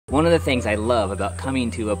One of the things I love about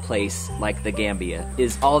coming to a place like the Gambia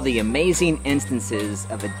is all the amazing instances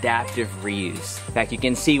of adaptive reuse. In fact, you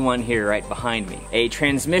can see one here right behind me. A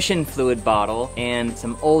transmission fluid bottle and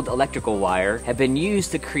some old electrical wire have been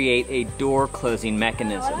used to create a door closing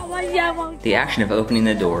mechanism. The action of opening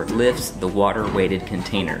the door lifts the water-weighted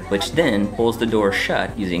container, which then pulls the door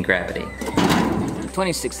shut using gravity.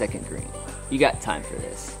 26-second green. You got time for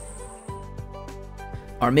this.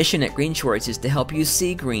 Our mission at GreenShortz is to help you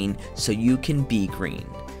see green so you can be green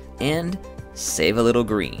and save a little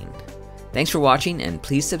green. Thanks for watching, and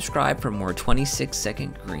please subscribe for more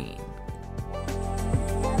 26-second green.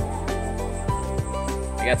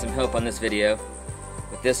 I got some help on this video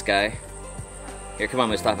with this guy. Here, come on,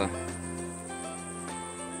 Mustafa.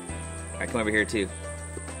 Alright, come over here too.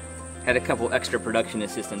 Had a couple extra production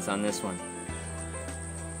assistants on this one.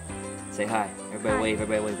 Say hi. Everybody wave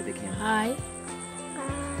at the camera. Hi.